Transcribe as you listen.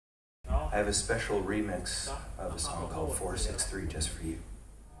I have a special remix of a song called 463 just for you.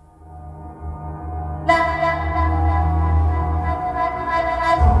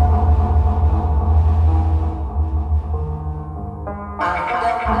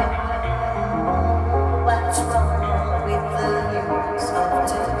 What's wrong with the news of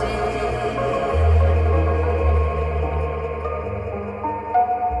today?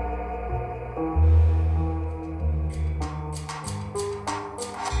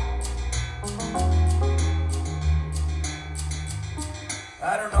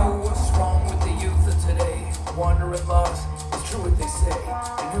 I don't know what's wrong with the youth of today. Wandering lost, it's true what they say.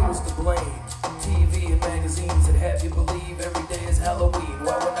 And who was to blame? TV and magazines that have you believe every day is Halloween.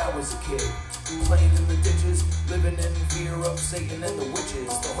 Why, when I was a kid, playing in the ditches, living in fear of Satan and the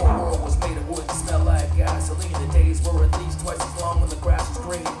witches. The whole world was made of wood and smelled like gasoline. The days were at least twice as long when the grass was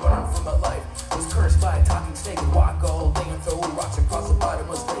green. Running from my life was cursed by a talking snake and walk all day and throw rocks across the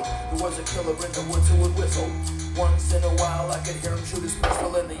bottomless lake. There was a killer in the woods who would whistle. Once in a while I could hear him shoot his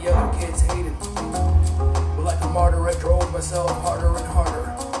pistol and the other kids hated me. But like a martyr I drove myself harder and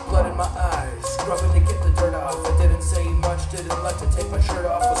harder. Blood in my eyes, scrubbing to get the dirt off. I didn't say much, didn't like to take my shirt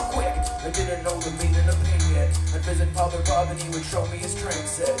off. Was quick, I didn't know the meaning of pain yet. I'd visit Father Bob and he would show me his train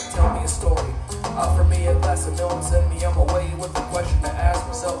set. Tell me a story, offer me a glass of milk, send me on my way with a question to ask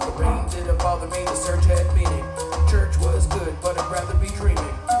myself. The rain didn't bother me, the search had meaning. Church was good, but I'd rather be dreaming.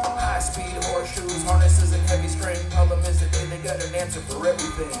 High speed horseshoes, harnesses and heavy string. Problem is that they got an answer for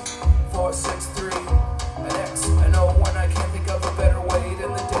everything. 463, an X, an O, when I can't think of a better way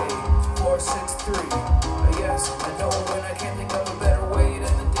than the day. 463, yes, I know when I can't think of a better way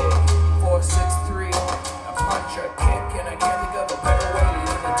than the day. 463, a punch, a kick, and I can't think of a better way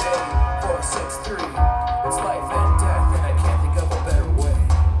than the day. 463, it's life and death, and I can't think of a better way.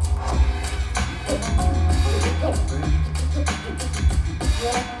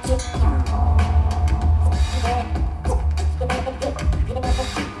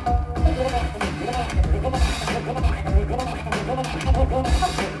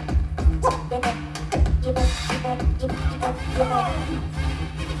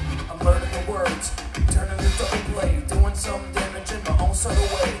 I'm learning the words, turning the double blade, doing some damage in my own subtle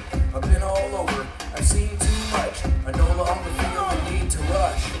way. I've been all over, I've seen too much, I no longer feel the need to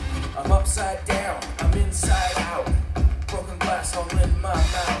rush. I'm upside down, I'm inside out, broken glass all in my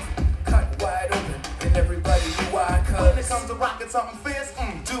mouth, cut wide open, and everybody knew I cut. When it comes to rocking something fierce,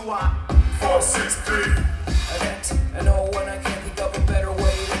 do I? 463, an X, an O, when I can't think of a better